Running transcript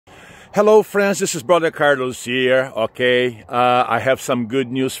Hello friends, this is Brother Carlos here, okay? I have some good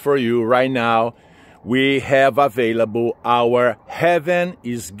news for you right now. We have available our Heaven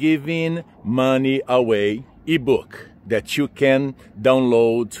is Giving Money Away ebook that you can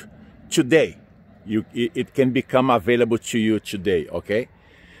download today. It can become available to you today, okay?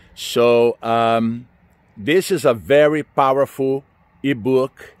 So this is a very powerful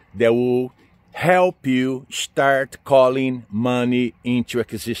ebook that will help you start calling money into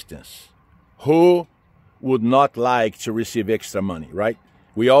existence. Who would not like to receive extra money, right?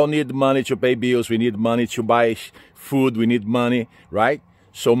 We all need money to pay bills. We need money to buy food. We need money, right?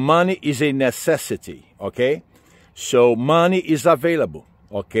 So money is a necessity, okay? So money is available,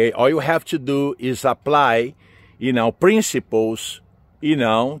 okay? All you have to do is apply, principles,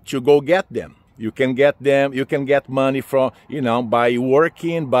 to go get them. You can get them. You can get money from, by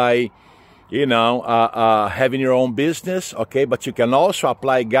working, by having your own business, okay? But you can also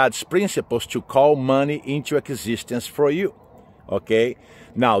apply God's principles to call money into existence for you, okay?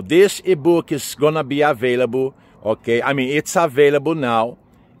 Now, this ebook is going to be available, okay? I mean, it's available now.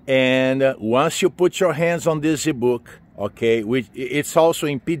 And once you put your hands on this ebook, okay, it's also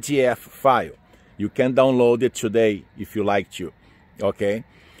in PDF file. You can download it today if you like to, okay?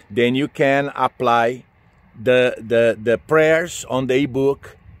 Then you can apply the prayers on the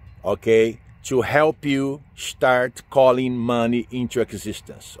ebook, okay, to help you start calling money into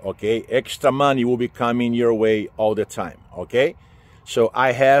existence, okay? Extra money will be coming your way all the time, okay? So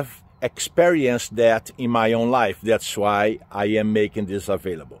I have experienced that in my own life. That's why I am making this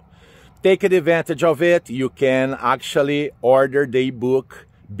available. Take advantage of it. You can actually order the ebook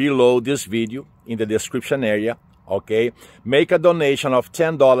below this video in the description area, okay? Make a donation of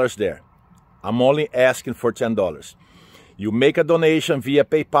 $10 there. I'm only asking for $10. You make a donation via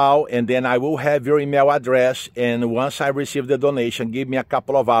PayPal, and then I will have your email address. And once I receive the donation, give me a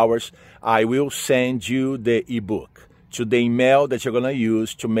couple of hours, I will send you the ebook to the email that you're going to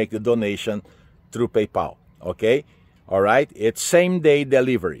use to make the donation through PayPal, okay? All right? It's same-day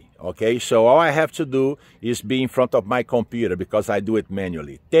delivery, okay? So all I have to do is be in front of my computer because I do it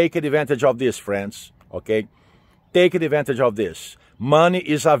manually. Take advantage of this, friends, okay? Take advantage of this. Money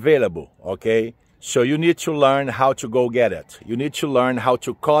is available, okay? So you need to learn how to go get it. You need to learn how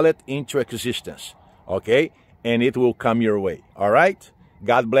to call it into existence, okay? And it will come your way, all right?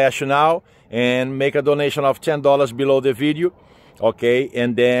 God bless you now, and make a donation of $10 below the video, okay?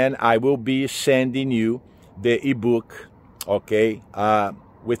 And then I will be sending you the ebook, okay,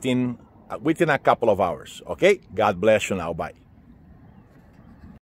 within a couple of hours, okay? God bless you now. Bye.